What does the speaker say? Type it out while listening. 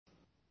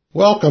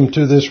Welcome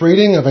to this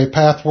reading of a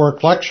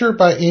Pathwork lecture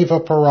by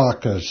Eva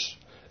Paracas.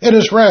 It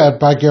is read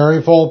by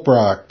Gary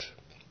Volbracht.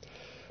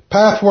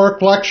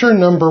 Pathwork lecture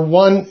number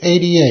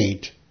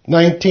 188,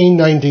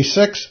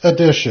 1996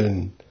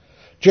 edition,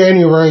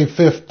 January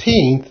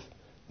 15th,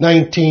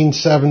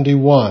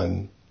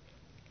 1971.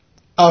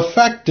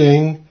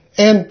 Affecting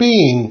and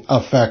being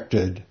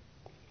affected.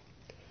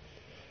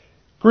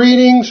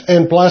 Greetings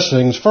and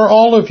blessings for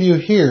all of you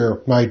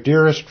here, my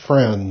dearest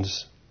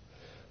friends.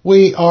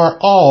 We are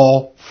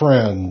all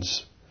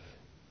friends.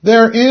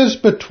 There is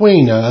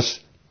between us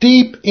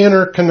deep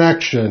inner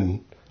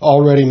connection,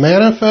 already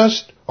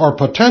manifest or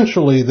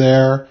potentially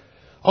there,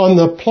 on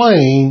the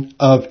plane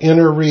of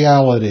inner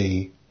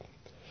reality.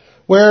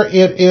 Where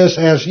it is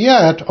as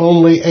yet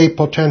only a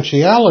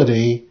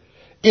potentiality,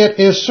 it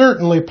is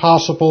certainly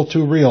possible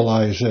to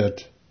realize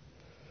it.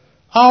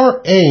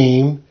 Our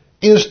aim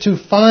is to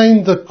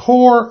find the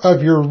core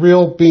of your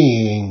real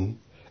being,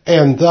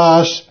 and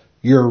thus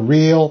your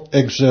real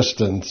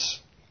existence.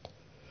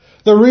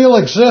 The real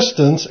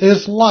existence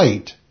is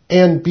light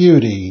and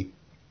beauty.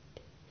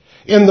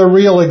 In the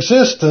real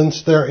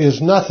existence, there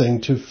is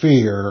nothing to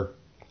fear.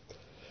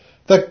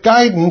 The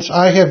guidance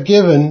I have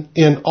given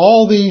in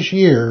all these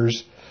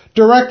years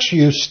directs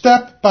you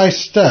step by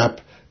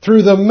step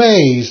through the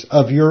maze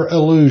of your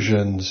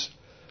illusions,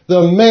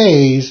 the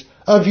maze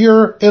of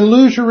your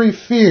illusory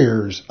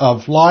fears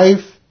of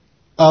life,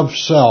 of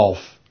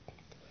self.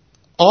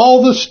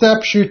 All the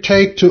steps you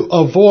take to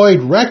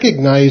avoid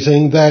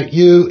recognizing that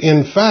you,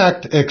 in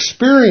fact,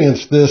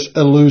 experience this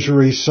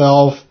illusory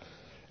self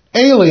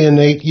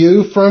alienate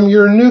you from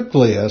your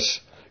nucleus,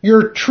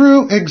 your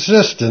true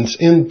existence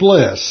in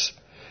bliss,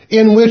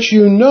 in which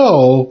you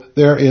know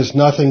there is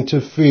nothing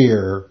to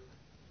fear.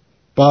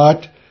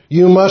 But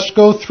you must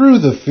go through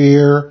the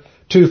fear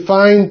to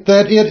find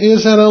that it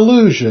is an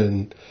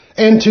illusion,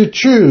 and to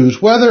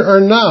choose whether or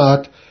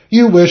not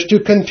you wish to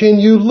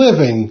continue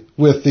living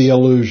with the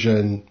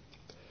illusion.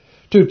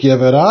 To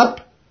give it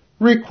up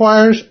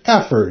requires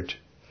effort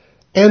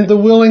and the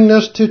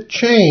willingness to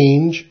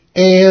change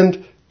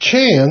and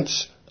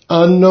chance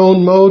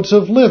unknown modes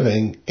of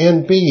living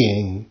and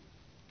being.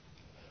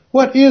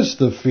 What is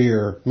the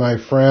fear, my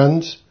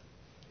friends?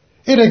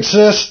 It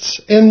exists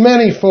in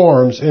many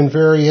forms and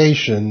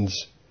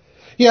variations,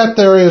 yet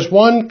there is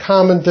one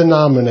common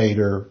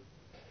denominator.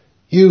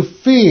 You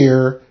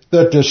fear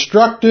the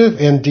destructive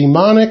and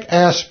demonic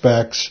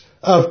aspects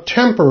of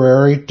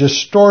temporary,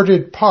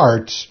 distorted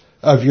parts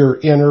of your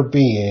inner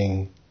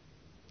being.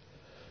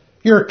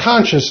 Your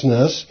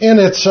consciousness, in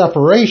its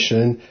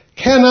separation,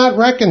 cannot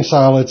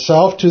reconcile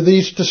itself to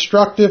these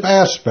destructive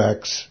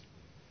aspects.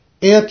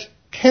 It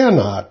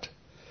cannot.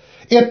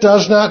 It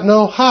does not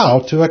know how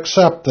to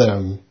accept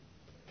them.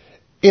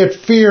 It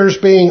fears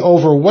being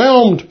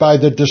overwhelmed by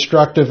the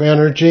destructive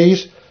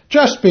energies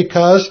just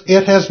because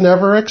it has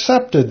never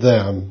accepted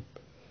them.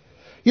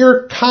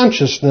 Your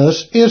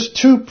consciousness is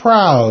too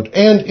proud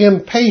and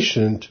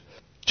impatient,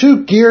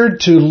 too geared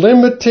to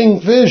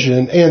limiting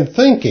vision and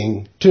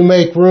thinking to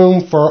make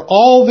room for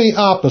all the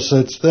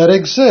opposites that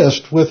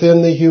exist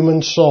within the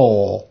human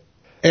soul.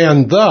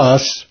 And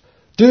thus,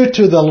 due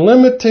to the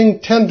limiting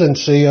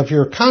tendency of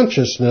your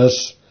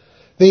consciousness,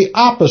 the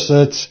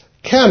opposites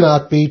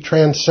cannot be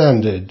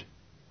transcended.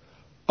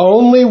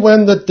 Only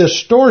when the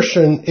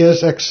distortion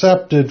is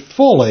accepted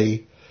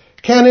fully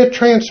can it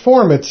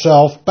transform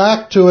itself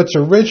back to its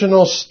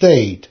original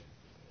state,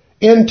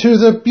 into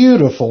the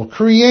beautiful,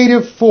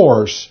 creative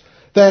force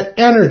that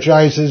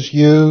energizes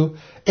you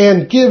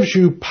and gives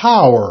you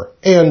power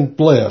and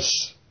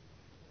bliss.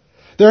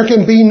 There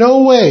can be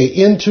no way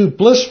into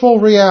blissful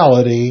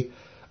reality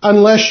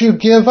unless you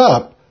give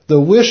up the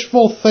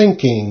wishful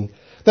thinking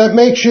that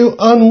makes you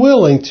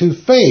unwilling to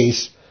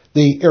face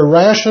the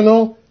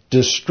irrational,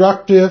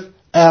 destructive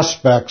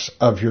aspects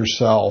of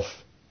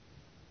yourself.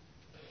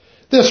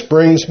 This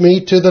brings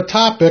me to the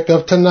topic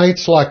of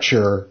tonight's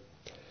lecture.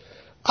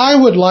 I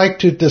would like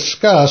to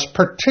discuss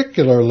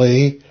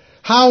particularly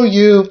how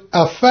you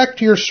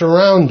affect your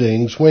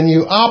surroundings when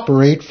you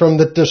operate from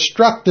the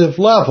destructive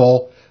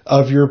level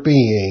of your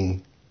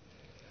being.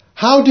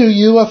 How do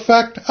you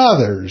affect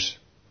others?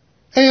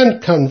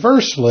 And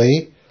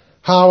conversely,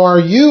 how are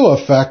you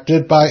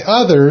affected by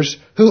others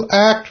who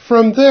act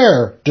from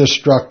their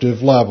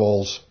destructive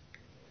levels?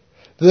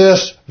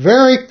 This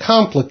very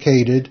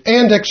complicated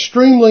and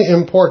extremely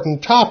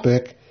important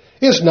topic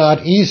is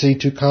not easy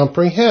to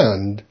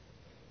comprehend.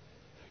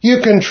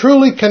 You can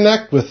truly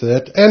connect with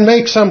it and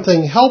make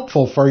something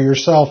helpful for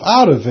yourself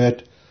out of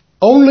it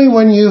only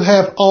when you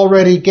have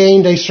already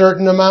gained a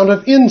certain amount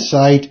of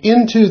insight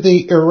into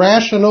the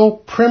irrational,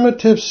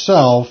 primitive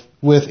self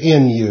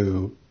within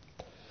you.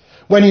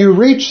 When you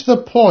reach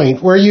the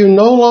point where you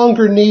no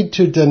longer need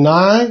to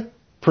deny,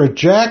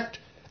 project,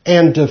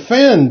 and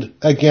defend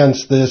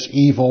against this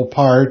evil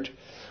part,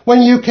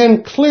 when you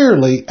can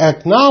clearly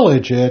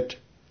acknowledge it,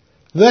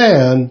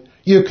 then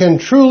you can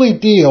truly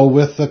deal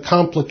with the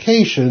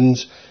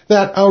complications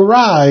that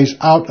arise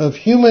out of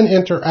human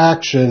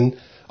interaction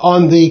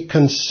on the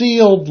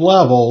concealed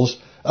levels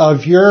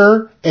of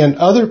your and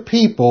other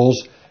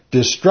people's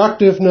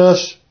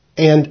destructiveness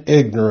and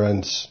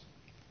ignorance.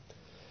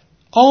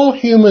 All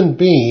human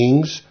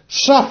beings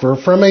suffer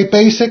from a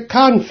basic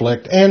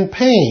conflict and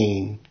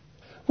pain.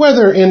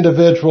 Whether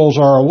individuals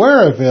are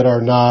aware of it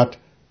or not,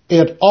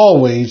 it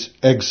always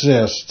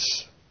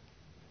exists.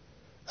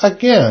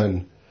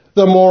 Again,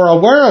 the more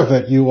aware of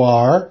it you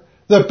are,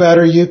 the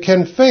better you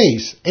can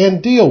face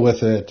and deal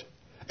with it,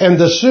 and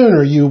the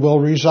sooner you will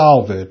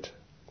resolve it.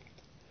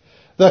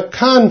 The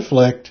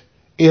conflict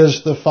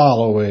is the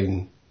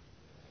following.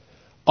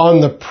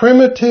 On the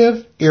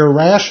primitive,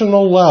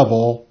 irrational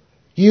level,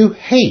 you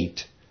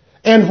hate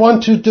and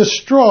want to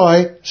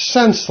destroy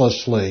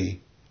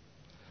senselessly,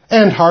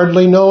 and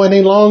hardly know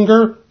any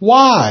longer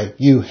why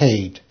you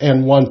hate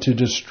and want to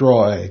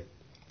destroy.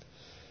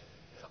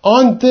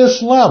 On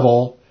this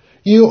level,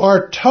 you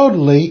are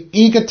totally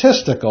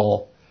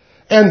egotistical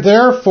and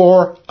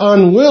therefore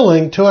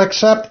unwilling to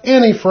accept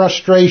any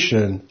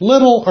frustration,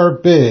 little or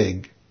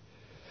big.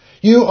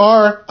 You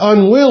are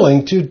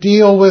unwilling to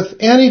deal with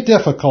any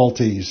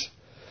difficulties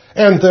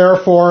and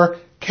therefore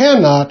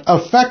cannot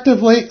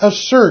effectively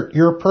assert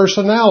your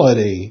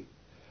personality.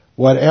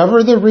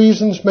 Whatever the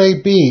reasons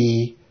may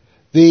be,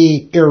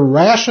 the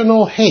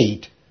irrational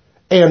hate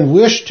and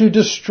wish to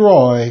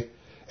destroy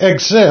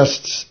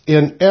exists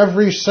in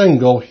every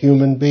single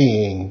human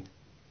being.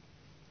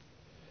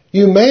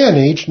 You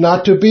manage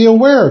not to be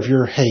aware of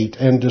your hate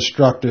and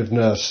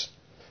destructiveness,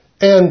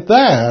 and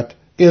that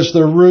is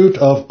the root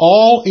of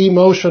all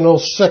emotional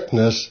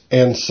sickness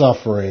and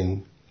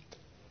suffering.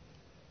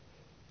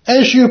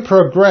 As you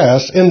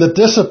progress in the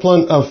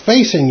discipline of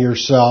facing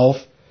yourself,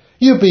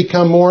 you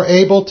become more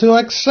able to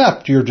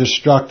accept your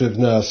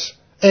destructiveness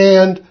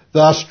and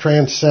thus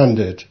transcend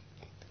it.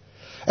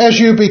 As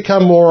you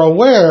become more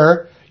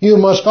aware, you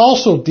must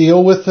also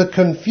deal with the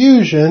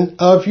confusion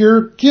of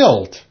your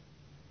guilt.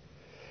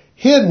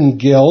 Hidden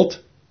guilt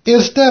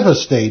is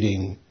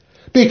devastating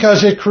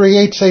because it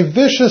creates a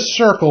vicious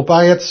circle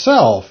by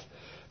itself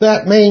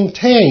that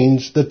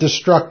maintains the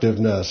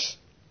destructiveness.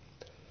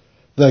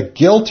 The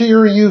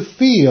guiltier you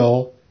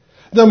feel,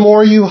 the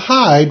more you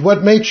hide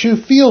what makes you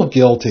feel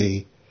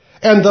guilty,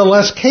 and the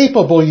less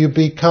capable you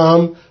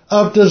become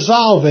of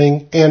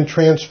dissolving and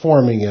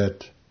transforming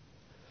it.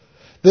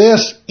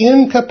 This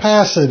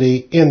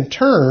incapacity, in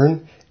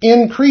turn,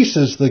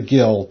 increases the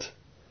guilt.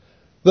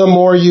 The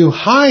more you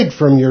hide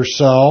from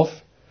yourself,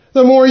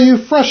 the more you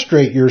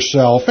frustrate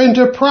yourself and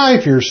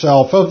deprive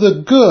yourself of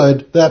the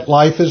good that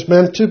life is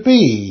meant to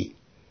be.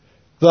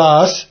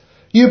 Thus,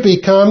 you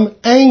become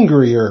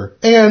angrier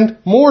and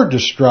more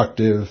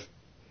destructive.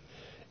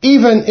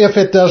 Even if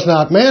it does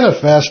not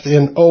manifest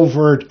in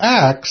overt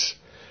acts,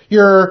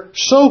 your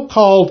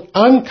so-called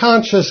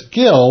unconscious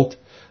guilt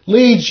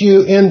leads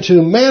you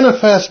into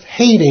manifest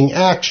hating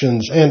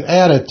actions and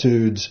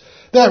attitudes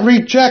that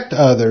reject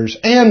others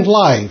and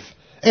life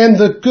and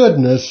the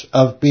goodness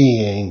of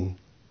being.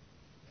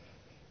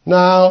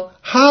 Now,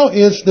 how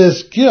is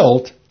this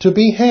guilt to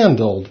be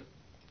handled?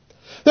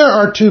 There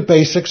are two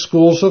basic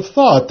schools of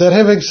thought that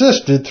have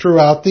existed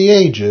throughout the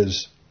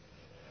ages.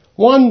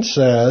 One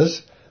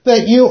says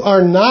that you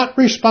are not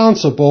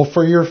responsible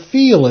for your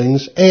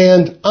feelings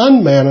and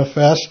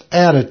unmanifest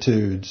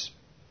attitudes.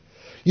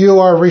 You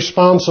are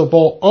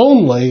responsible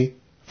only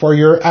for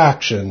your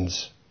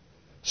actions.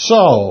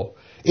 So,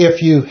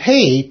 if you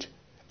hate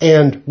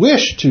and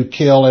wish to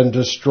kill and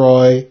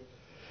destroy,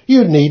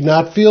 you need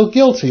not feel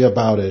guilty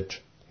about it.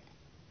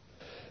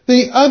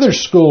 The other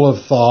school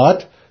of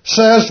thought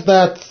says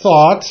that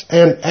thoughts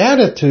and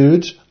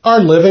attitudes are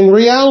living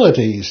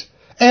realities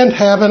and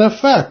have an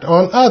effect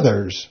on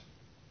others.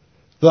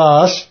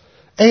 Thus,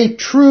 a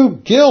true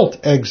guilt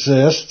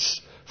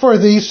exists for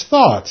these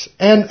thoughts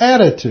and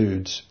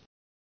attitudes.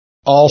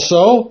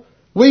 Also,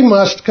 we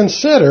must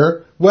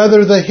consider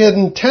whether the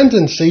hidden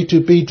tendency to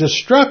be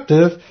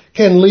destructive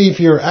can leave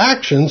your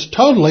actions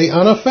totally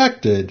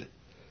unaffected.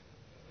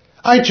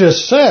 I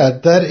just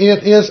said that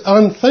it is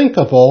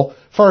unthinkable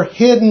for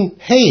hidden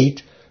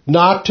hate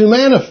not to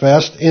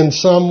manifest in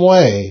some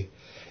way,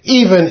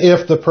 even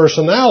if the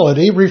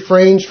personality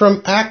refrains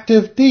from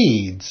active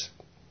deeds.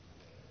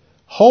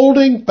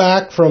 Holding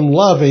back from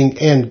loving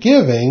and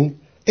giving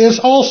is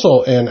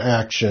also an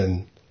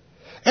action.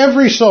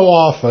 Every so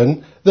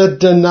often, the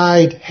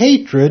denied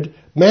hatred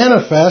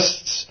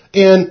manifests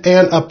in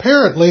an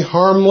apparently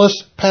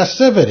harmless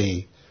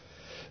passivity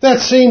that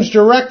seems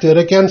directed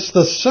against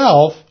the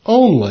self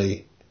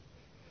only.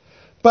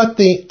 But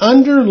the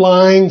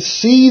underlying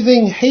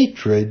seething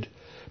hatred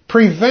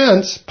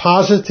prevents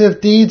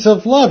positive deeds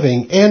of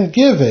loving and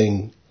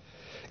giving.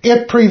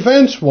 It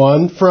prevents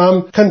one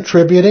from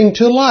contributing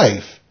to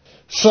life.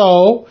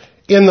 So,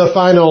 in the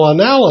final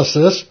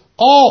analysis,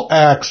 all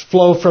acts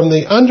flow from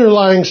the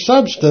underlying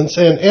substance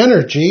and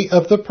energy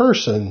of the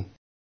person.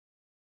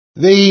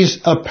 These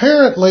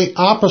apparently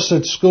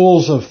opposite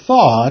schools of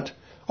thought,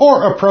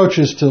 or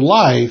approaches to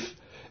life,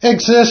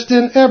 exist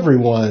in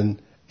everyone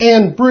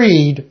and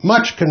breed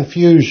much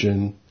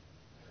confusion.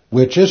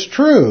 Which is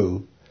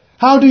true?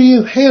 How do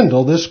you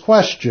handle this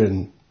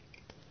question?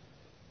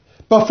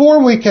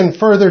 Before we can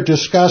further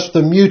discuss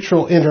the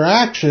mutual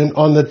interaction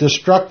on the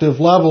destructive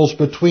levels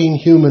between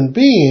human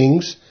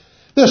beings,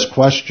 this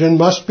question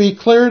must be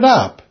cleared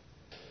up.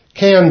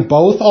 Can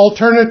both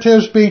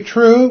alternatives be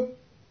true?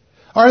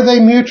 Are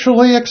they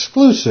mutually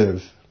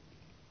exclusive?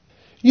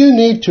 You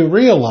need to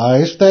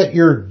realize that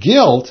your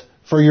guilt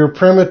for your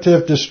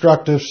primitive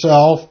destructive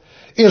self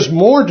is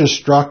more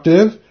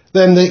destructive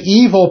than the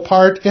evil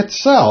part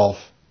itself.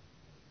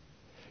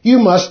 You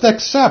must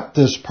accept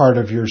this part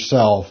of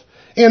yourself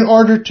in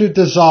order to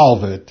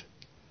dissolve it.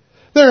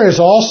 There is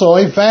also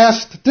a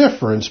vast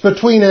difference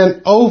between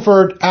an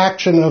overt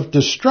action of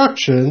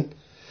destruction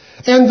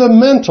and the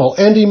mental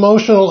and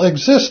emotional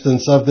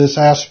existence of this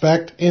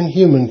aspect in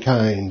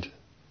humankind.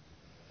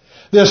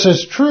 This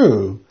is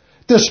true,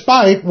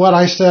 despite what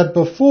I said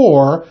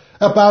before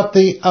about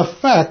the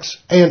effects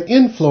and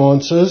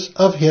influences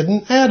of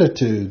hidden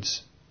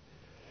attitudes.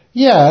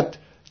 Yet,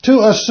 to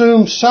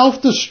assume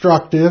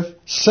self-destructive,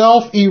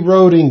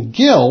 self-eroding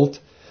guilt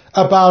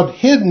about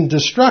hidden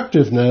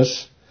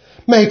destructiveness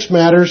makes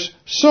matters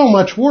so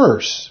much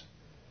worse.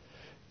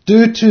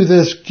 Due to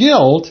this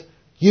guilt,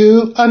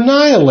 you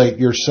annihilate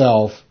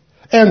yourself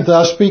and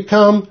thus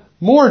become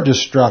more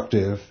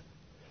destructive.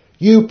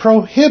 You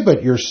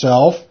prohibit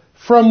yourself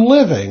from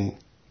living.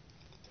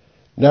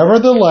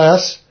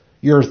 Nevertheless,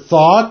 your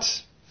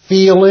thoughts,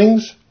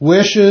 feelings,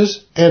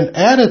 wishes, and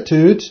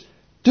attitudes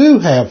do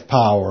have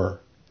power.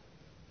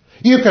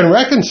 You can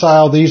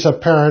reconcile these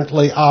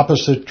apparently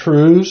opposite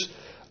truths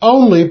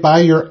only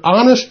by your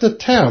honest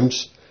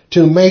attempts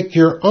to make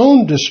your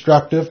own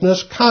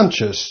destructiveness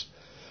conscious,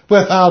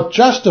 without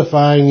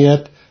justifying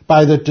it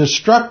by the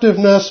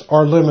destructiveness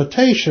or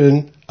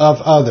limitation of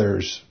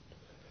others.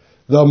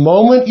 The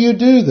moment you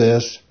do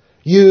this,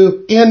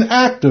 you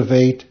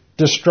inactivate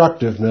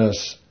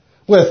destructiveness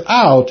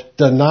without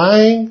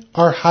denying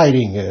or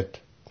hiding it.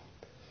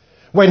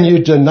 When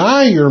you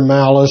deny your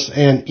malice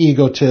and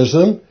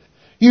egotism,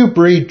 you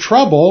breed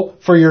trouble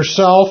for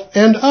yourself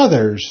and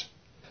others.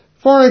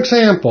 For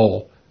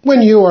example,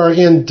 when you are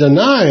in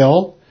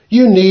denial,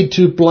 you need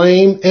to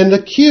blame and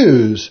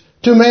accuse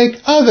to make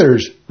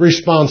others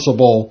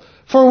responsible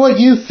for what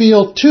you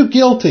feel too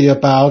guilty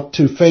about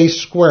to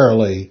face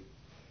squarely.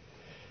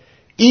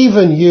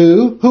 Even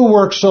you, who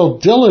work so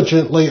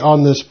diligently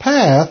on this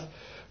path,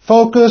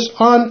 focus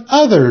on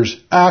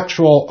others'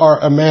 actual or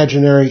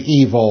imaginary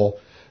evil,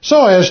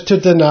 so as to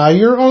deny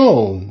your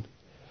own.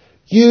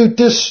 You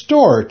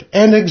distort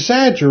and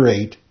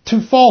exaggerate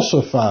to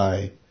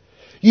falsify.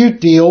 You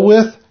deal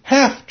with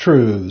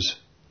half-truths.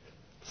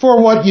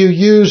 For what you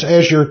use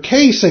as your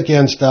case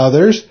against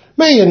others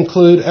may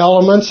include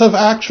elements of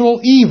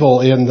actual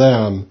evil in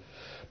them,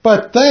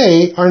 but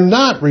they are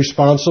not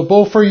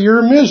responsible for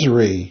your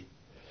misery.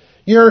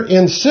 Your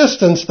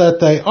insistence that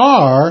they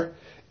are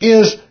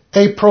is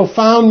a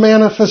profound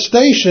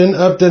manifestation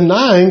of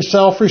denying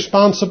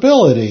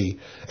self-responsibility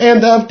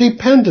and of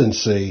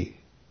dependency.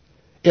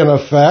 In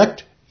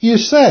effect, you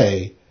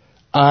say,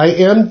 I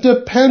am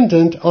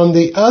dependent on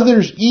the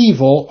other's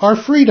evil or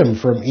freedom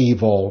from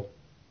evil.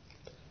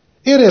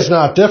 It is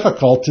not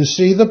difficult to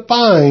see the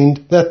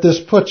bind that this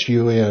puts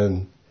you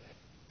in.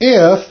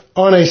 If,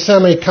 on a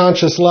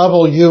semi-conscious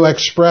level, you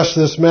express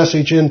this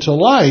message into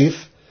life,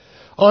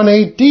 on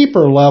a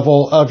deeper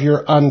level of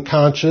your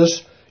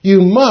unconscious,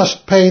 you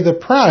must pay the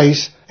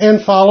price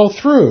and follow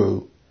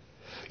through.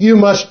 You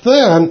must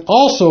then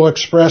also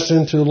express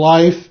into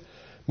life,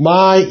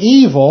 my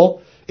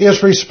evil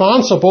is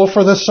responsible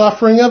for the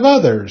suffering of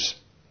others.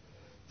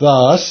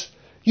 Thus,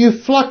 you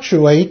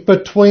fluctuate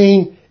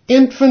between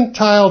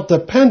infantile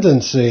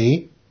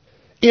dependency,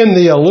 in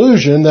the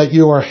illusion that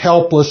you are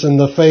helpless in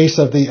the face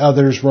of the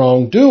other's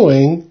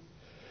wrongdoing,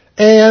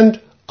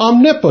 and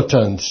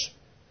omnipotence,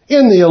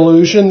 in the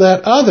illusion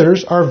that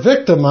others are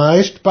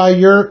victimized by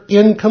your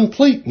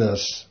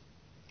incompleteness.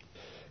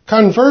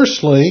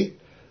 Conversely,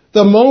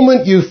 the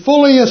moment you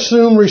fully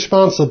assume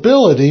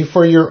responsibility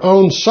for your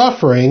own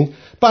suffering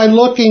by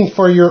looking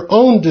for your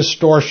own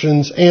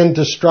distortions and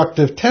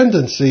destructive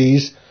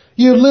tendencies,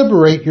 you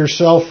liberate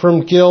yourself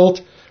from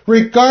guilt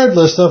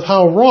regardless of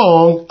how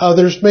wrong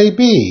others may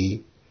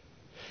be.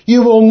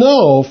 You will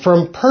know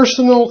from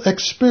personal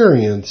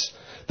experience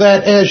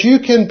that as you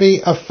can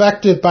be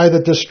affected by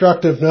the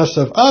destructiveness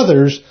of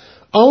others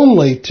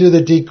only to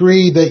the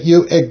degree that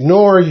you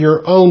ignore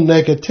your own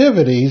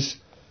negativities,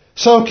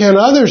 so can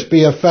others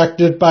be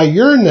affected by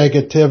your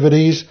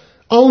negativities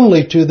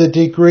only to the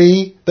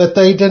degree that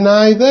they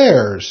deny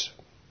theirs.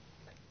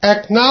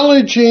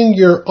 Acknowledging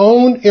your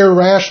own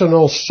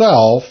irrational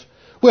self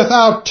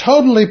without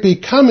totally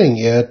becoming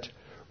it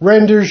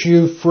renders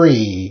you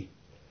free.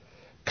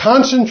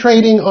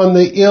 Concentrating on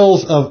the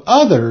ills of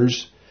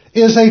others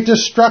is a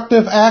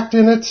destructive act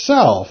in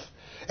itself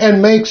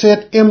and makes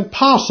it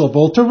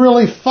impossible to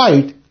really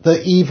fight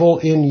the evil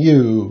in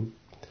you.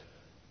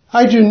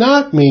 I do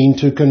not mean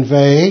to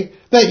convey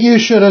that you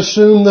should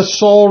assume the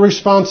sole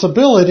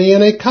responsibility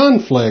in a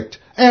conflict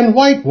and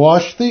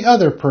whitewash the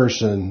other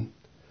person.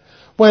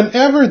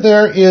 Whenever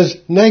there is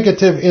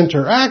negative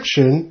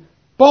interaction,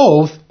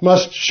 both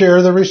must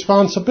share the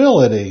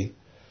responsibility.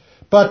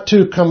 But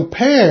to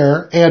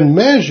compare and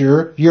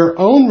measure your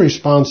own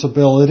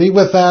responsibility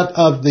with that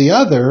of the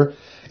other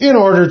in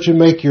order to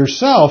make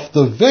yourself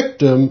the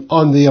victim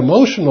on the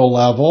emotional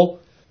level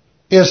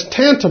is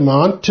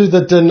tantamount to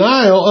the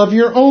denial of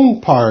your own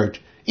part,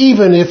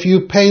 even if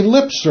you pay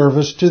lip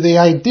service to the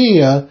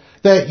idea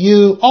that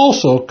you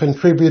also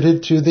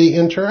contributed to the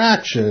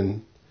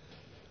interaction.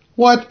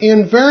 What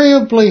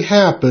invariably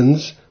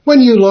happens when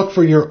you look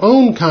for your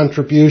own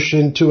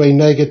contribution to a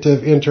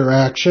negative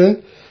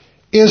interaction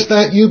is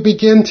that you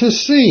begin to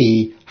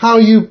see how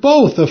you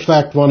both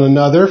affect one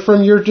another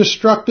from your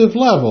destructive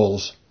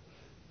levels.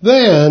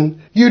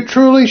 Then you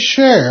truly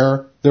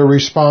share the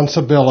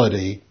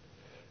responsibility.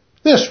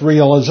 This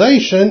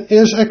realization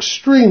is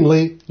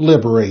extremely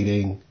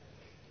liberating.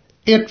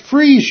 It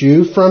frees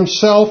you from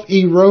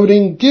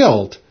self-eroding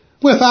guilt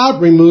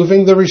without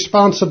removing the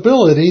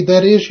responsibility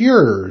that is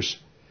yours.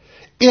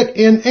 It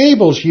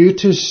enables you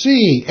to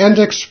see and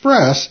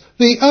express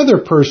the other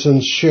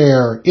person's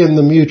share in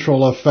the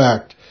mutual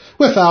effect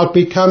without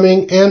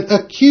becoming an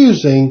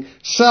accusing,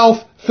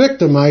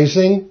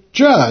 self-victimizing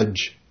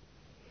judge.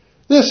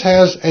 This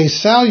has a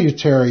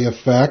salutary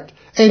effect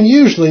and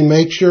usually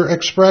makes your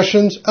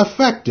expressions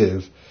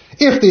effective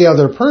if the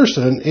other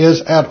person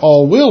is at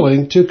all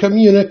willing to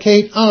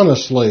communicate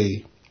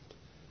honestly.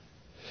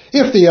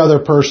 If the other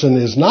person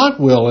is not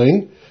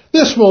willing,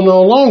 this will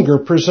no longer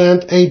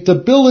present a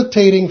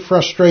debilitating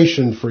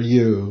frustration for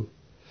you.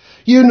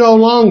 You no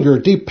longer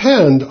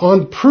depend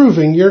on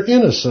proving your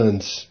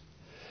innocence.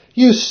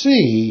 You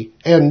see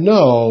and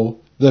know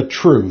the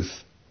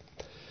truth.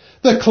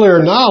 The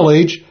clear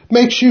knowledge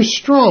makes you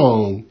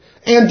strong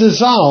and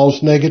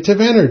dissolves negative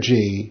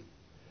energy.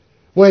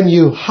 When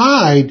you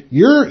hide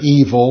your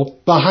evil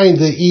behind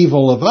the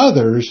evil of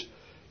others,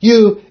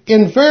 you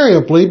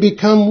invariably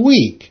become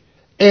weak,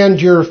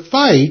 and your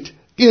fight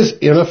is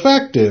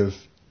ineffective.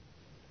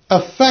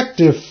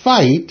 Effective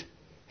fight,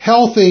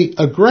 healthy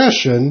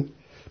aggression,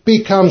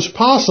 becomes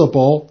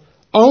possible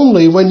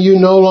only when you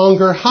no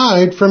longer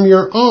hide from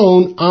your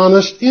own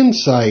honest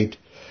insight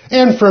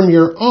and from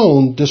your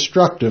own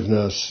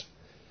destructiveness.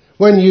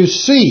 When you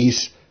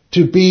cease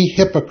to be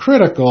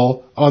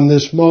hypocritical on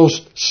this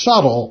most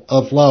subtle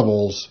of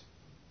levels.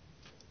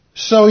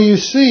 So you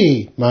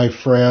see, my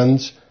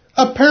friends,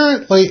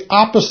 apparently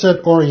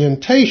opposite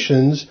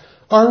orientations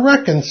are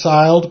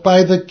reconciled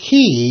by the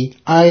key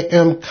I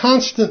am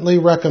constantly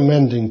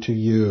recommending to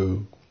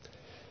you.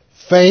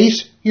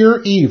 Face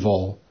your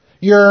evil,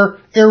 your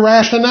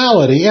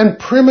irrationality and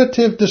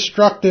primitive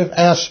destructive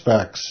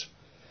aspects,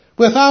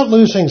 without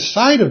losing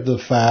sight of the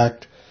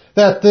fact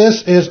that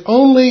this is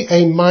only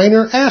a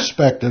minor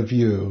aspect of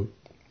you.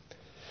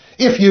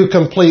 If you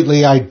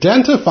completely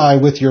identify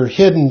with your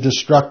hidden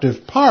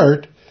destructive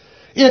part,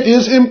 it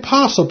is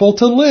impossible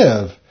to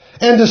live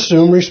and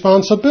assume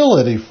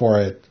responsibility for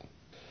it.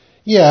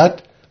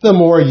 Yet, the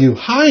more you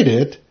hide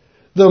it,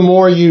 the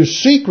more you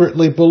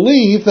secretly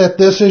believe that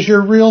this is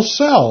your real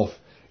self,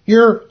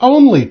 your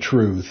only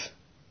truth.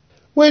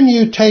 When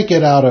you take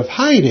it out of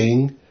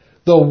hiding,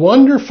 the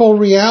wonderful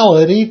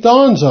reality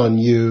dawns on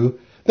you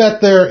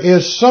that there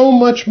is so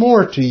much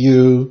more to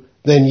you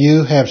than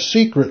you have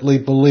secretly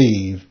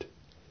believed.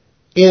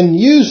 In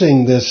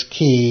using this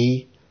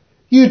key,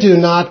 you do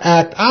not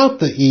act out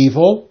the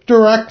evil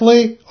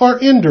directly or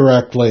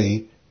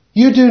indirectly.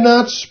 You do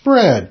not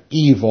spread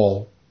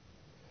evil.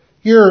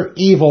 Your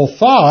evil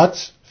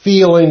thoughts,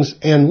 feelings,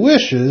 and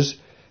wishes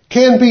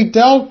can be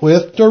dealt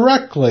with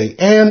directly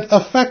and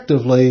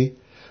effectively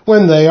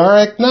when they are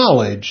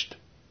acknowledged.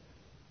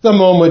 The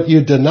moment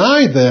you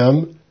deny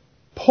them,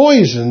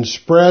 poison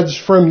spreads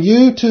from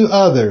you to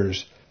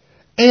others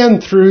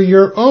and through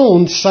your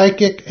own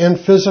psychic and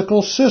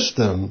physical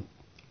system.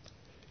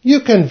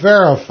 You can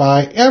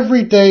verify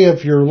every day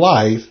of your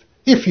life,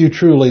 if you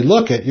truly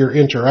look at your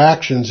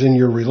interactions in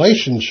your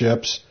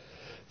relationships,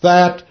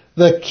 that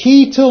the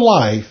key to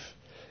life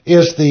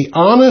is the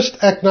honest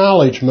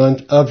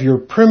acknowledgement of your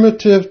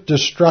primitive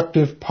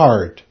destructive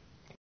part.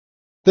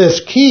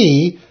 This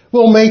key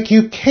will make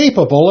you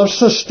capable of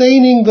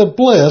sustaining the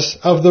bliss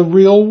of the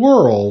real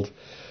world,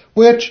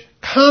 which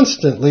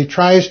constantly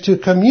tries to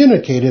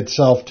communicate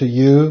itself to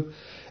you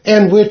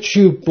and which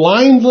you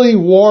blindly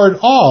ward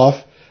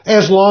off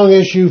as long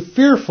as you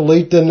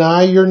fearfully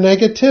deny your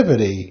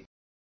negativity.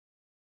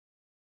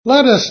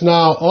 Let us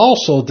now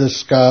also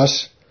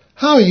discuss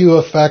how you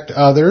affect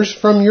others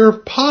from your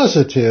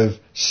positive,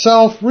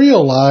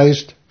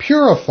 self-realized,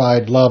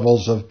 purified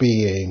levels of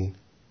being.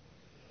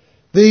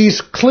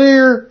 These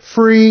clear,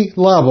 free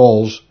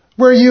levels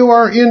where you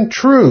are in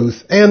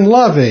truth and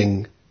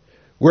loving,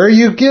 where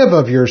you give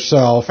of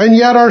yourself and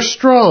yet are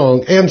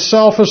strong and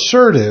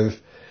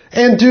self-assertive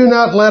and do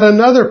not let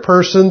another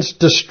person's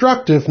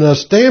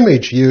destructiveness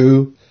damage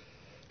you,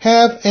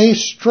 have a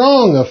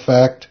strong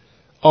effect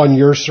on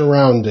your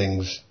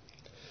surroundings.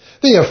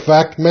 The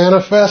effect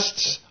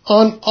manifests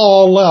on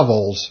all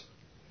levels.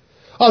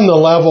 On the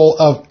level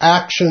of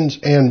actions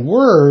and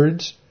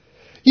words,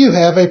 you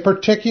have a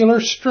particular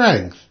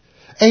strength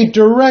a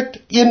direct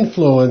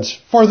influence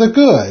for the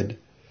good,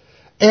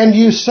 and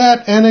you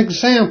set an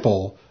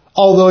example,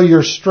 although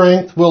your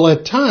strength will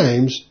at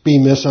times be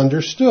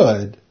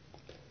misunderstood.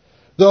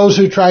 Those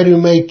who try to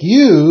make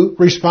you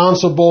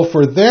responsible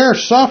for their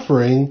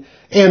suffering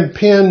and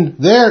pin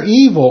their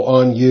evil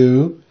on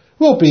you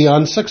will be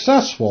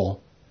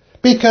unsuccessful,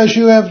 because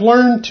you have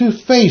learned to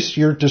face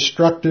your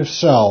destructive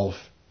self.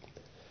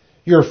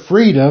 Your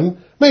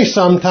freedom may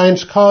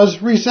sometimes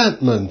cause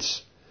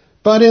resentments,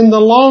 but in the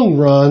long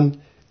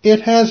run,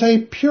 it has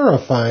a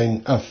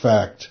purifying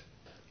effect.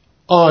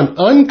 On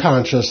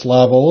unconscious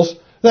levels,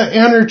 the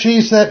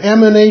energies that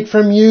emanate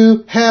from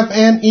you have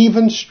an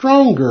even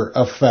stronger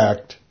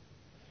effect.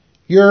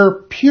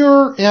 Your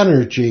pure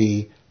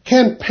energy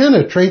can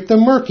penetrate the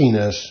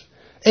murkiness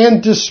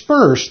and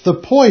disperse the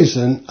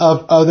poison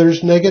of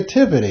others'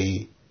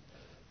 negativity.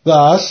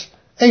 Thus,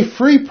 a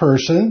free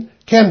person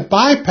can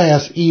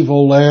bypass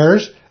evil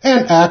layers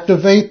and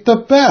activate the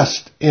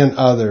best in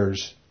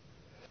others.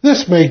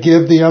 This may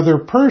give the other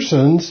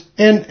persons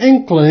an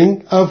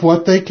inkling of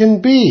what they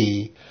can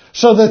be,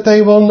 so that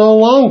they will no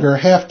longer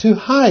have to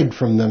hide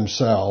from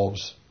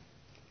themselves.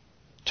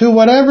 To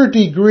whatever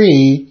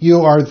degree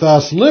you are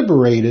thus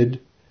liberated,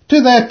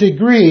 to that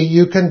degree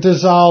you can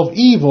dissolve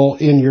evil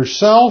in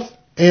yourself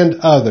and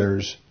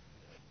others.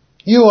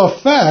 You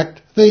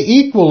affect the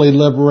equally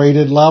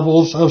liberated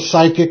levels of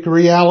psychic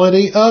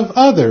reality of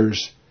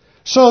others,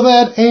 so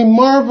that a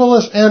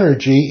marvelous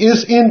energy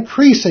is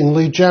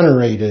increasingly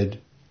generated.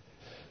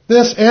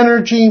 This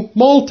energy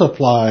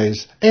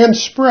multiplies and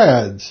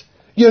spreads,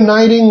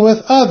 uniting with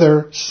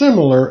other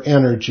similar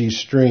energy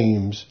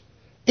streams.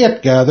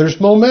 It gathers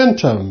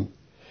momentum.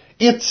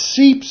 It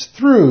seeps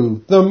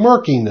through the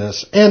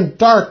murkiness and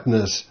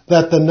darkness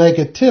that the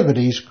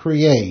negativities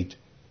create.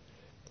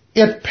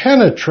 It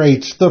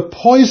penetrates the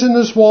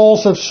poisonous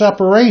walls of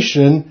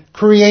separation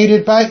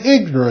created by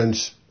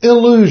ignorance,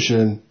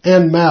 illusion,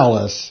 and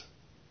malice.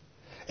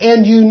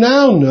 And you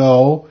now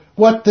know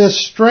what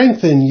this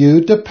strength in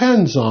you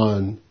depends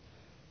on.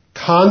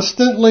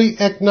 Constantly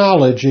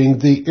acknowledging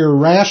the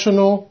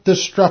irrational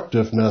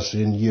destructiveness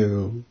in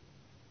you.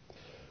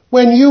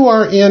 When you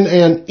are in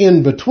an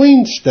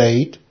in-between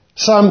state,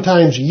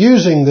 sometimes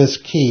using this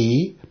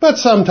key, but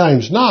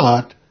sometimes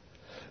not,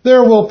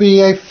 there will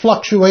be a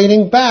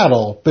fluctuating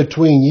battle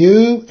between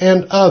you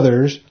and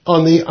others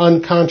on the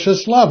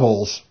unconscious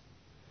levels.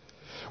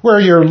 Where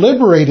your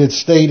liberated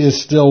state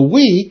is still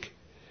weak,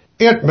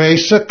 it may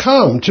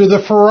succumb to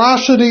the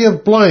ferocity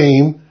of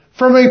blame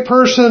from a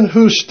person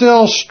who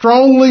still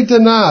strongly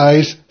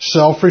denies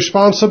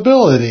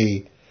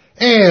self-responsibility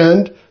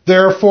and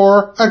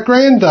therefore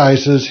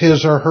aggrandizes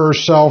his or her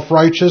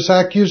self-righteous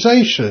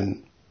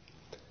accusation.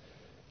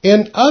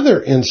 In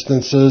other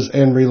instances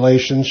and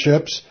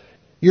relationships,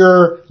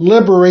 your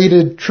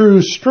liberated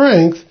true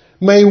strength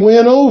may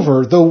win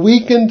over the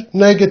weakened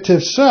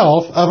negative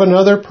self of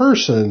another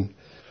person,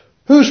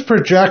 whose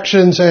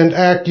projections and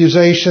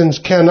accusations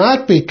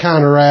cannot be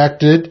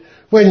counteracted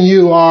when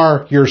you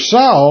are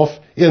yourself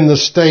in the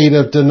state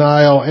of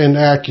denial and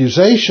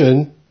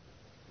accusation,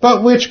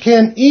 but which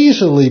can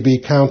easily be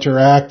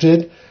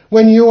counteracted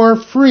when you are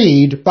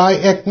freed by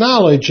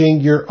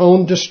acknowledging your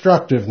own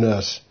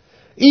destructiveness,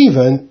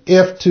 even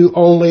if to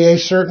only a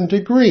certain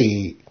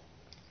degree.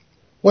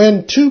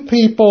 When two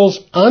people's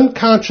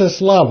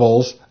unconscious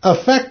levels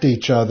affect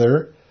each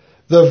other,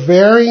 the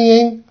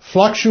varying,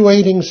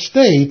 fluctuating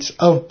states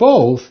of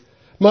both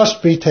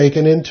must be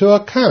taken into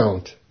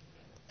account.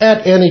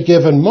 At any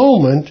given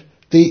moment,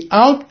 the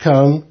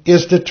outcome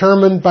is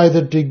determined by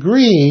the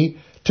degree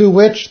to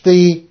which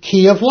the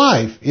key of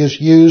life is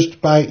used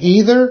by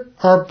either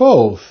or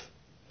both.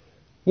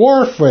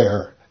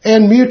 Warfare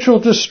and mutual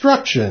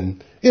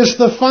destruction is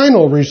the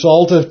final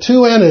result of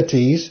two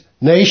entities,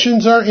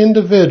 nations or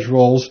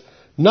individuals,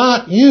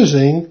 not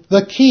using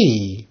the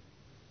key.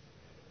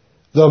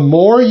 The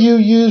more you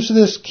use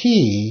this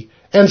key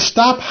and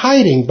stop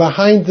hiding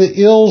behind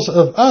the ills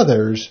of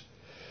others,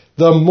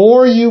 the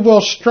more you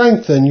will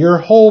strengthen your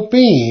whole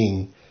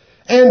being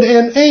and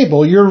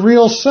enable your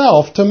real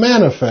self to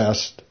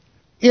manifest.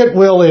 It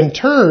will in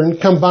turn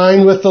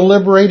combine with the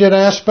liberated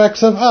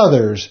aspects of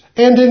others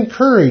and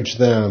encourage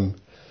them,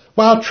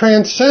 while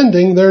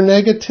transcending their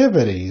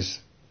negativities.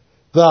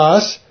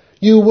 Thus,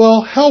 you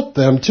will help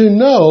them to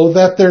know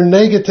that their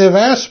negative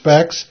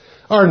aspects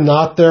are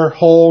not their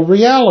whole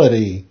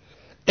reality,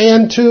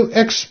 and to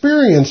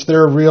experience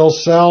their real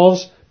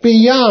selves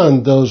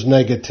beyond those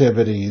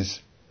negativities.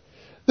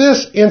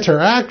 This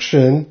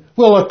interaction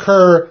will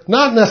occur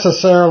not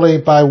necessarily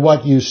by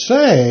what you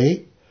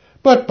say,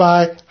 but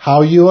by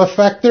how you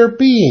affect their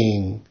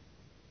being.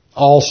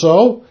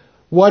 Also,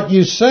 what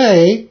you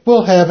say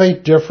will have a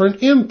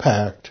different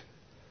impact.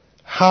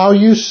 How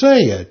you say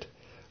it,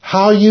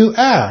 how you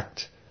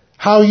act,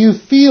 how you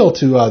feel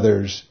to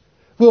others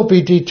will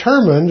be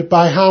determined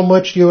by how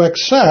much you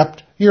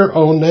accept your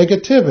own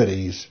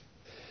negativities.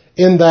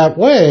 In that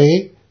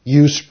way,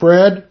 you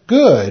spread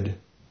good.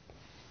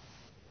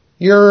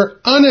 Your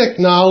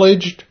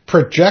unacknowledged,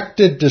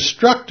 projected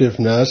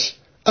destructiveness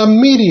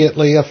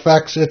immediately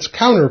affects its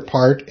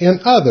counterpart in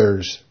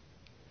others.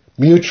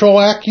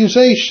 Mutual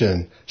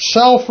accusation,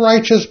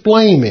 self-righteous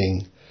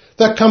blaming,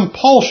 the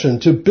compulsion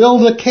to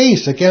build a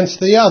case against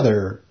the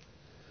other.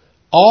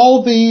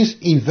 All these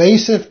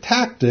evasive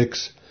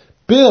tactics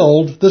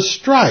build the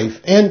strife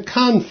and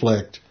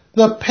conflict,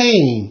 the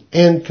pain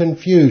and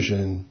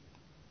confusion.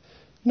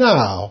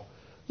 Now,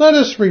 let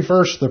us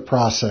reverse the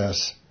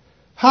process.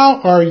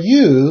 How are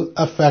you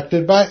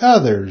affected by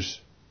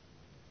others?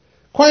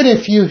 Quite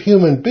a few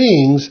human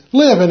beings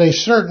live in a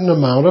certain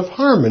amount of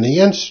harmony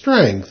and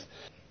strength,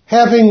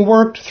 having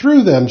worked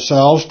through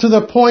themselves to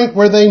the point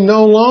where they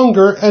no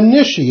longer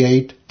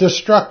initiate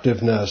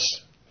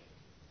destructiveness.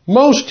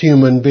 Most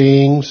human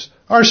beings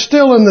are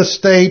still in the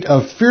state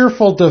of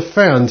fearful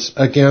defense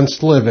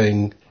against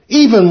living,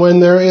 even when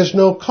there is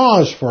no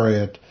cause for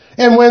it,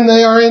 and when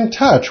they are in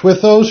touch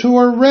with those who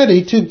are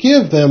ready to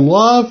give them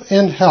love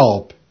and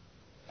help.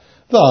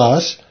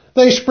 Thus,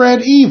 they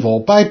spread evil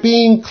by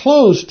being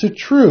closed to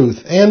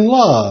truth and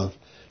love,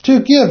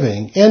 to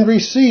giving and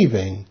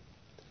receiving.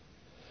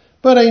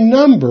 But a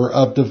number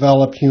of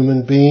developed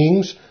human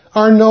beings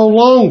are no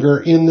longer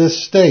in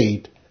this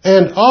state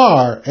and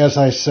are, as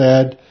I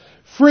said,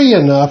 free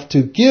enough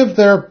to give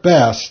their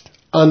best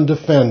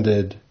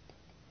undefended.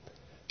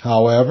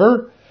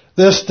 However,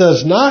 this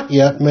does not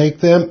yet make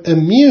them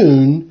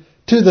immune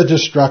to the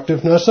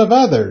destructiveness of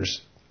others.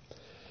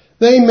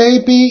 They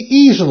may be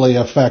easily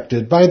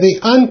affected by the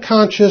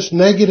unconscious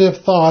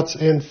negative thoughts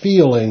and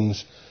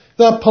feelings,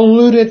 the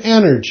polluted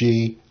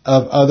energy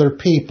of other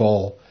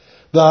people.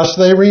 Thus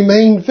they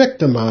remain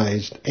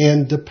victimized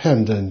and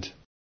dependent.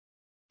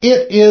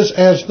 It is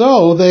as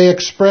though they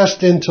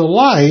expressed into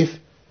life,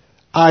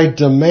 I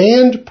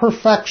demand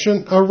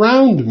perfection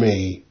around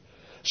me,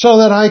 so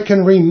that I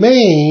can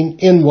remain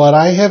in what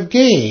I have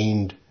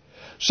gained,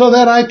 so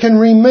that I can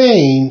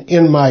remain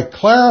in my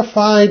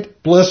clarified,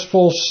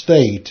 blissful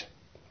state.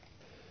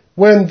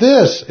 When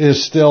this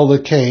is still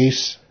the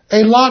case,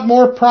 a lot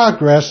more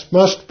progress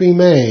must be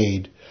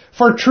made,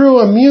 for true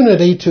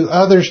immunity to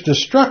others'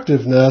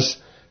 destructiveness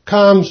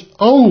comes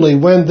only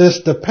when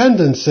this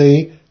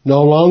dependency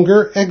no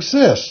longer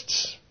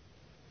exists.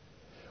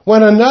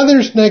 When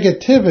another's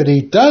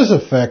negativity does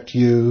affect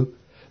you,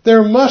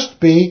 there must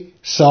be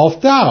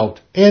self-doubt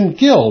and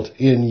guilt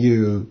in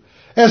you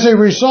as a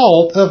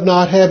result of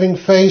not having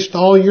faced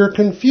all your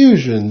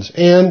confusions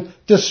and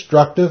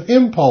destructive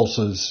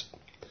impulses.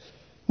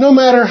 No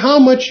matter how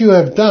much you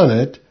have done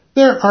it,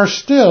 there are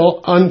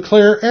still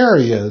unclear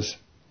areas.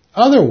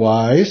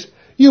 Otherwise,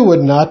 you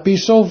would not be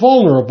so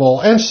vulnerable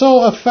and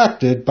so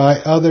affected by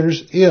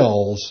others'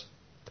 ills.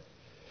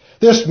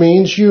 This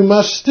means you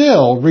must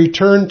still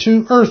return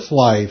to earth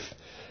life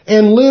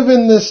and live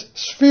in this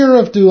sphere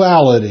of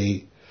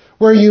duality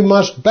where you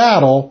must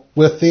battle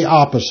with the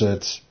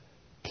opposites,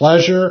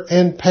 pleasure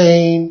and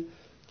pain,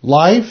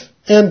 life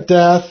and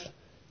death,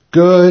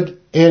 good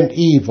and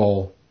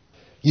evil.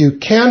 You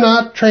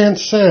cannot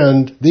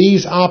transcend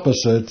these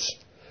opposites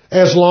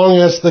as long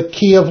as the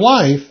key of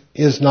life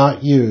is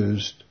not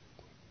used.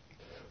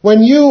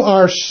 When you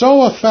are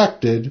so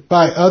affected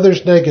by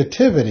others'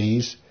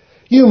 negativities,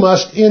 you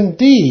must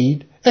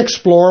indeed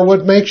explore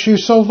what makes you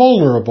so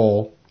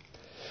vulnerable.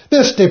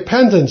 This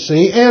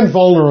dependency and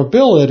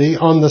vulnerability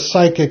on the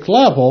psychic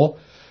level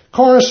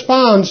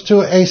corresponds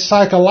to a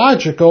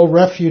psychological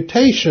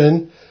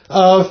refutation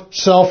of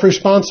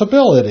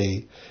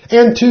self-responsibility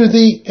and to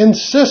the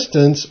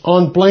insistence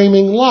on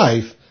blaming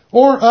life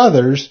or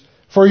others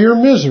for your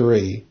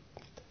misery.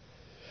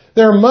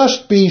 There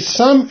must be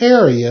some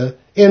area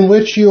in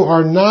which you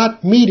are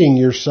not meeting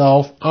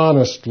yourself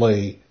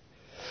honestly.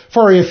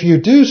 For if you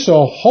do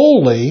so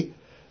wholly,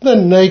 the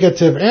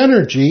negative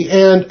energy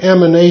and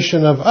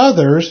emanation of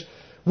others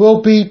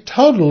will be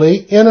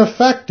totally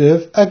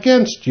ineffective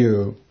against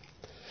you.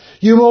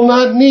 You will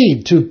not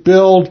need to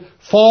build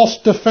false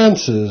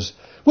defenses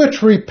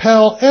which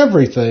repel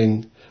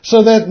everything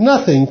so that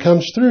nothing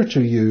comes through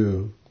to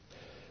you.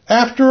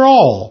 After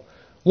all,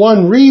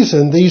 one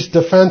reason these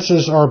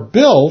defenses are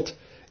built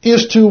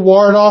is to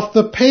ward off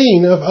the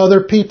pain of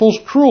other people's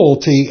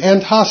cruelty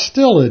and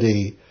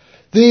hostility,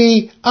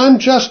 the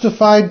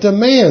unjustified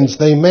demands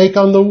they make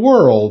on the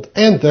world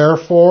and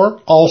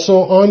therefore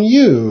also on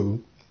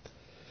you.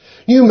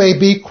 You may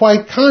be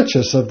quite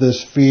conscious of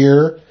this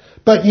fear,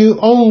 but you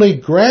only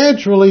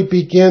gradually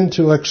begin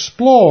to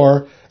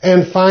explore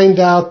and find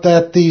out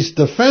that these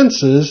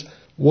defenses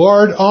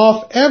ward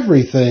off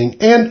everything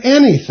and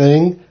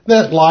anything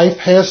that life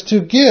has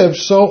to give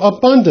so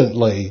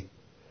abundantly.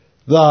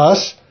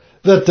 Thus,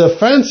 the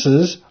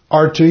defenses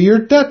are to your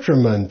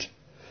detriment.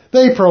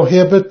 They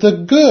prohibit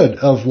the good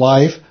of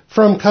life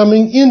from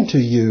coming into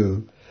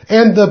you,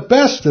 and the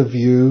best of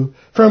you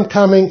from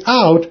coming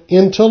out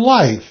into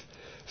life,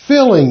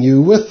 filling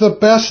you with the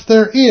best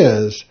there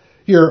is,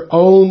 your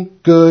own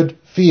good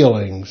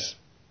feelings.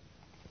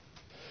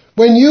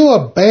 When you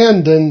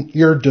abandon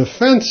your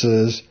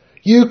defenses,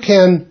 you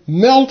can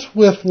melt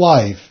with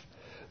life,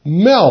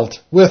 melt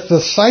with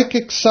the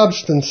psychic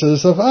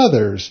substances of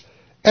others,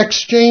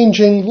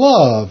 exchanging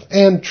love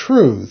and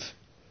truth.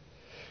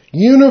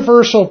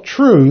 Universal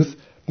truth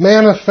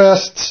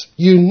manifests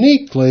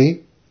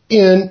uniquely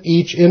in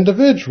each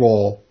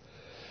individual.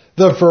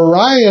 The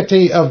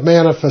variety of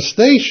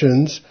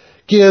manifestations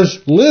gives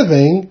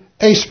living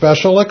a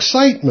special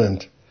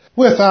excitement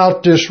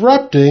without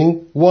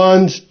disrupting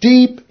one's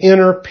deep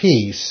inner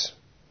peace.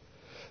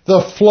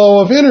 The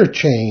flow of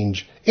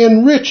interchange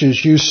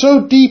enriches you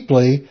so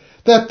deeply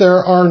that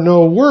there are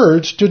no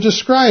words to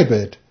describe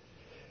it.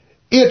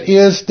 It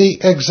is the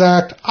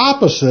exact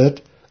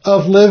opposite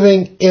of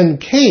living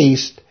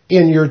encased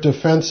in your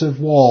defensive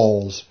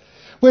walls,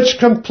 which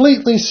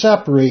completely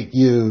separate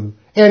you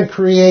and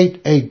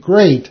create a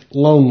great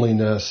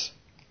loneliness.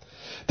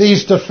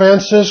 These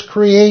defenses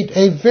create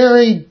a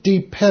very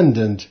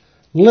dependent,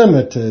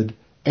 limited,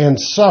 and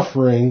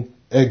suffering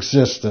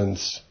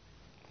existence.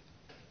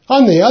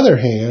 On the other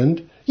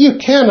hand, you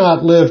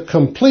cannot live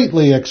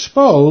completely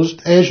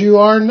exposed as you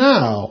are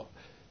now,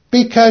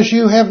 because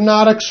you have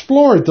not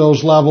explored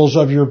those levels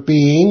of your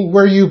being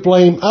where you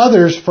blame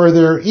others for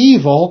their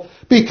evil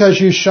because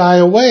you shy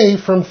away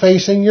from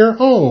facing your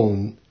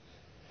own.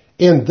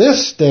 In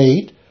this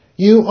state,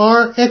 you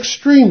are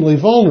extremely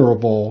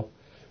vulnerable,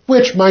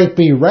 which might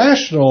be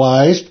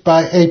rationalized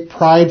by a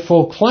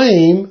prideful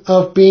claim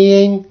of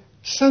being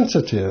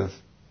sensitive.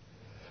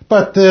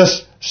 But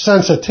this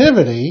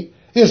sensitivity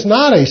is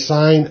not a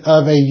sign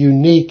of a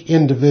unique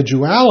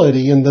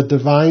individuality in the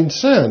divine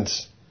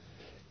sense.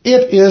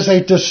 It is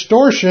a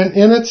distortion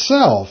in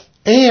itself,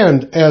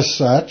 and, as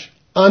such,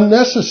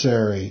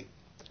 unnecessary.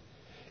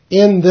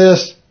 In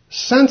this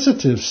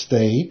sensitive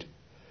state,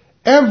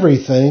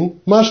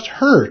 everything must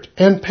hurt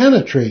and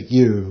penetrate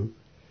you.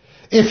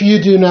 If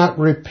you do not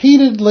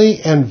repeatedly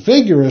and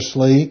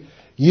vigorously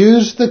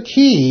use the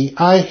key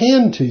I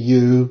hand to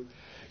you,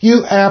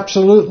 you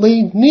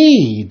absolutely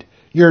need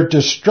your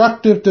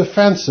destructive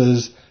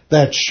defenses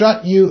that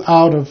shut you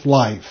out of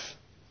life.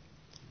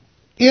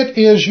 It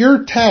is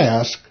your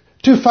task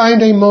to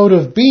find a mode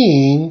of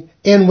being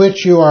in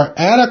which you are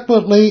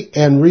adequately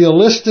and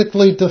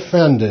realistically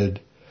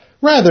defended,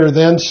 rather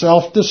than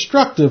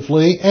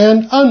self-destructively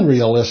and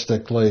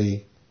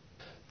unrealistically.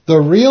 The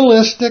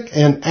realistic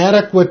and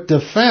adequate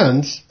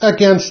defense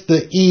against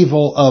the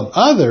evil of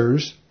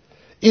others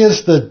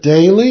is the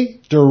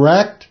daily,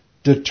 direct,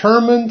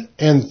 determined,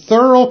 and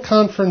thorough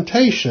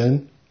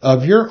confrontation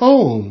of your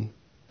own.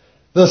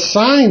 The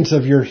signs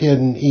of your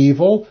hidden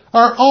evil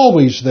are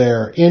always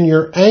there in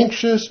your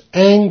anxious,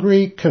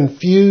 angry,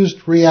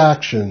 confused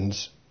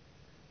reactions.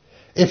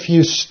 If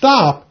you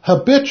stop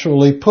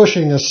habitually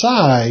pushing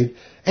aside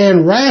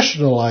and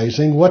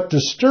rationalizing what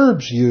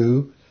disturbs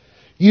you,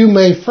 you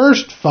may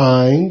first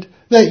find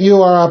that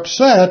you are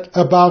upset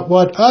about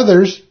what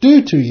others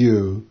do to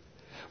you,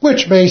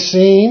 which may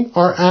seem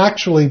or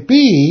actually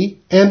be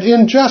an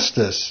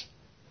injustice.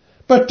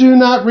 But do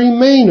not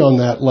remain on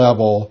that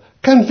level,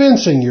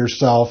 convincing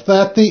yourself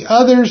that the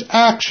other's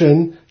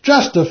action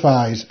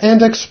justifies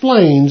and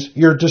explains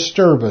your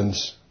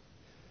disturbance.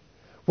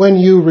 When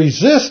you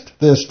resist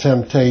this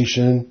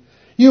temptation,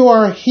 you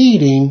are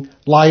heeding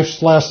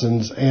life's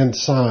lessons and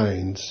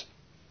signs.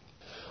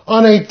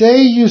 On a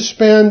day you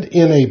spend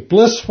in a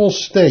blissful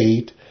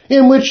state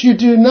in which you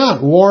do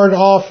not ward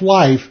off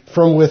life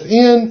from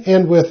within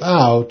and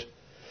without,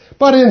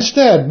 but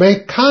instead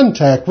make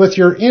contact with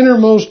your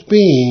innermost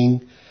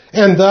being,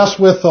 and thus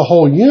with the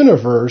whole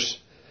universe,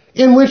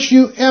 in which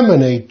you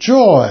emanate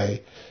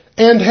joy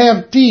and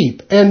have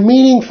deep and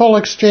meaningful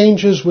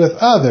exchanges with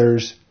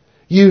others,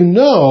 you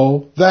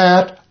know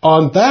that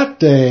on that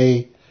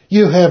day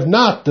you have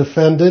not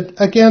defended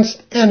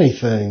against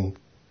anything.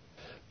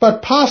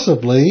 But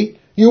possibly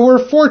you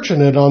were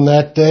fortunate on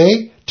that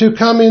day to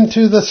come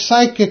into the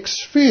psychic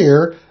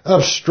sphere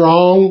of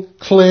strong,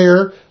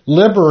 clear,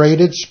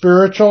 liberated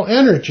spiritual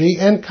energy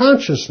and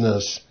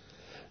consciousness.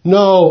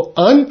 No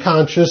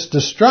unconscious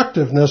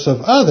destructiveness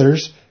of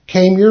others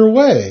came your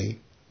way.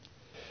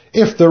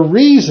 If the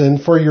reason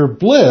for your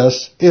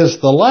bliss is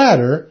the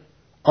latter,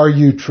 are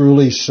you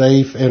truly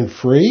safe and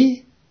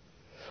free?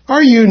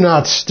 Are you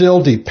not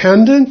still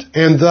dependent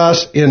and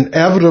thus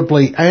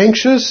inevitably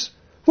anxious,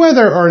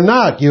 whether or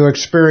not you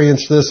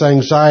experience this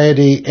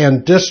anxiety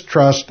and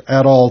distrust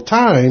at all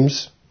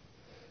times?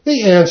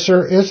 The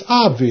answer is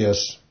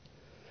obvious.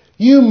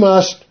 You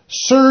must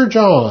surge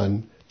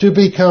on to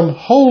become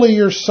wholly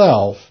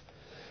yourself,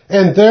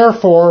 and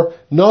therefore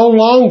no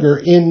longer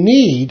in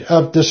need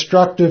of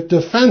destructive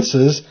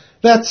defenses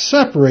that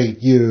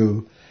separate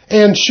you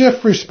and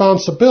shift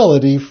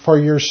responsibility for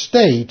your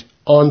state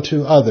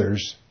onto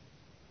others.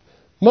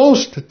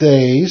 Most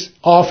days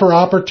offer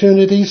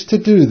opportunities to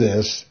do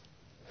this.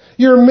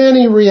 Your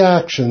many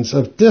reactions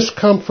of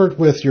discomfort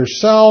with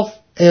yourself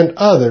and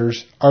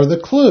others are the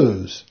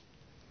clues.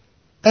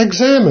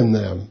 Examine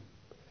them.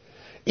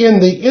 In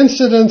the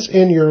incidents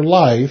in your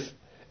life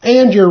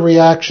and your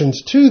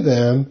reactions to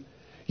them,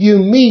 you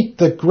meet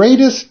the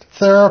greatest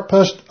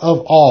therapist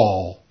of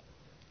all,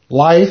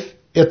 life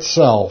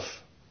itself.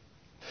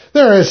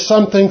 There is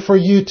something for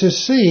you to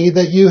see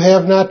that you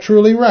have not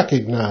truly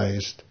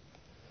recognized.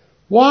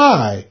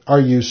 Why are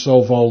you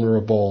so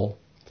vulnerable?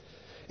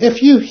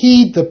 If you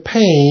heed the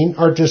pain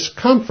or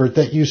discomfort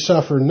that you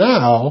suffer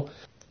now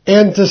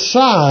and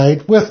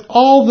decide with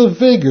all the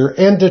vigor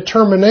and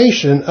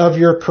determination of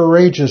your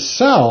courageous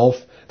self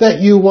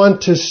that you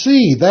want to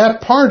see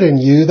that part in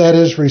you that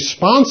is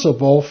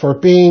responsible for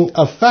being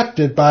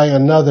affected by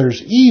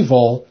another's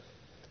evil,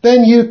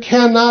 then you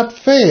cannot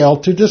fail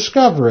to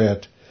discover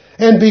it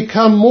and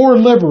become more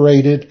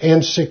liberated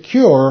and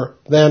secure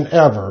than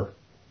ever.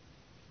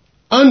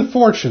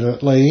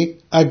 Unfortunately,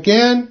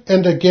 again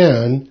and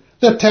again,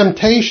 the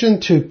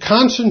temptation to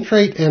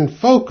concentrate and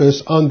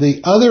focus on the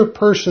other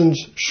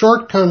person's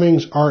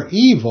shortcomings or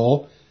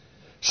evil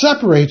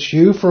separates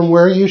you from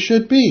where you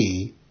should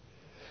be.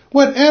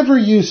 Whatever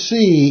you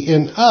see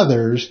in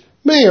others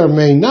may or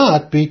may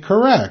not be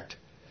correct,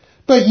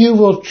 but you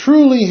will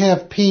truly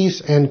have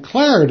peace and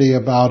clarity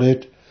about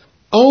it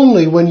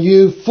only when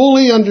you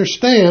fully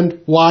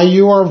understand why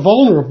you are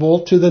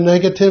vulnerable to the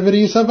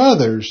negativities of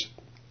others.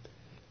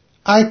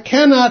 I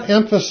cannot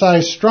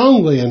emphasize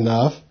strongly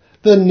enough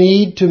the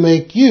need to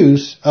make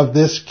use of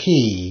this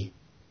key.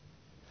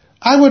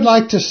 I would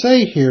like to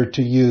say here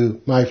to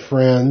you, my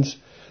friends,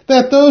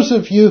 that those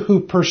of you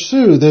who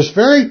pursue this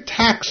very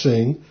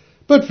taxing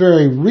but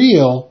very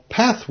real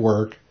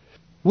pathwork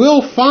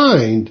will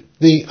find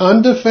the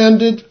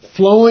undefended,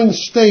 flowing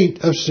state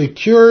of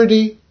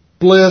security,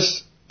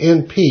 bliss,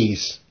 and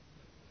peace.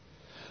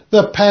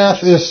 The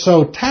path is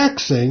so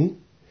taxing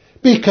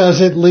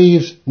because it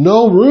leaves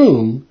no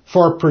room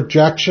for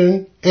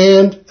projection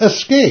and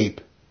escape.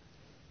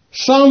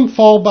 Some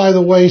fall by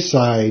the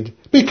wayside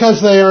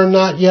because they are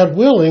not yet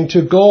willing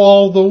to go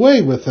all the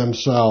way with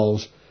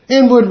themselves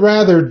and would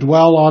rather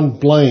dwell on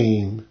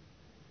blame.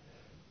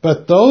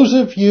 But those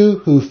of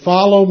you who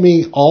follow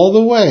me all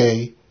the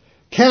way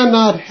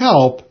cannot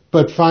help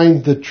but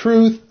find the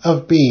truth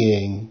of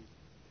being.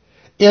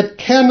 It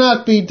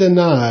cannot be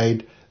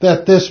denied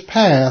that this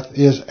path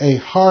is a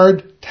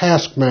hard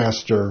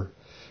taskmaster,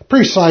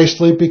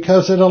 precisely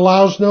because it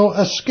allows no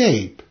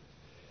escape.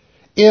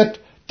 It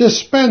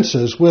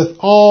dispenses with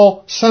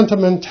all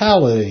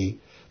sentimentality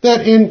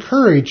that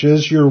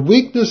encourages your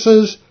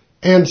weaknesses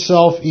and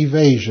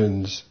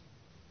self-evasions.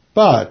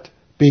 But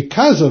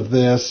because of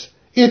this,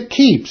 it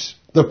keeps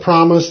the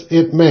promise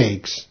it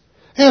makes,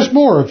 as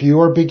more of you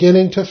are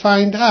beginning to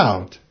find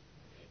out.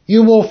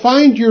 You will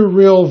find your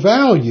real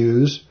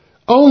values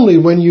only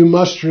when you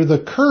muster the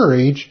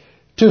courage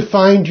to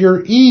find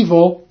your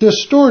evil,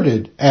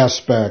 distorted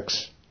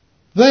aspects.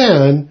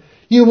 Then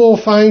you will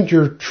find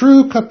your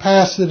true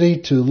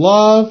capacity to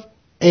love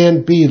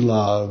and be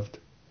loved,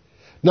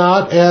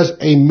 not as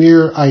a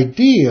mere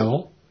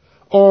ideal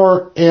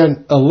or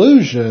an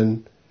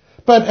illusion,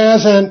 but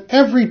as an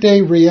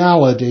everyday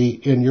reality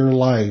in your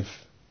life.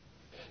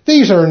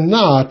 These are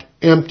not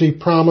empty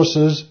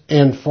promises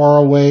and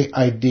faraway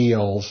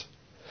ideals.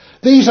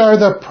 These are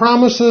the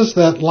promises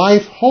that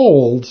life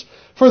holds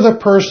for the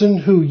person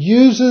who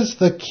uses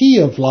the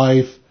key of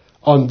life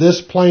on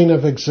this plane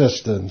of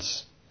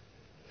existence.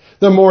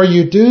 The more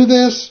you do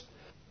this,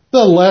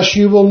 the less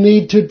you will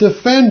need to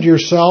defend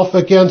yourself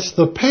against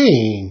the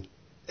pain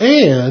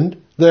and,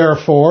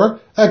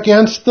 therefore,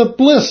 against the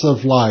bliss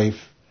of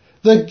life,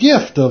 the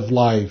gift of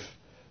life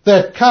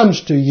that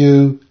comes to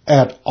you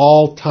at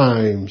all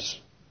times.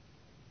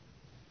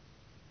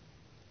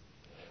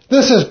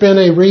 This has been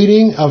a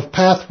reading of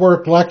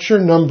Pathwork Lecture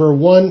number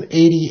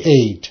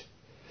 188.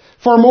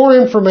 For more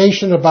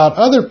information about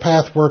other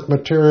Pathwork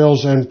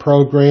materials and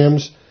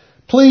programs,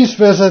 please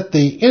visit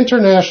the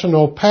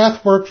International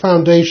Pathwork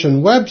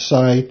Foundation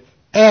website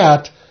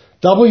at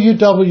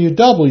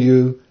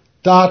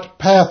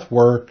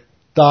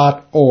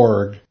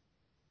www.pathwork.org.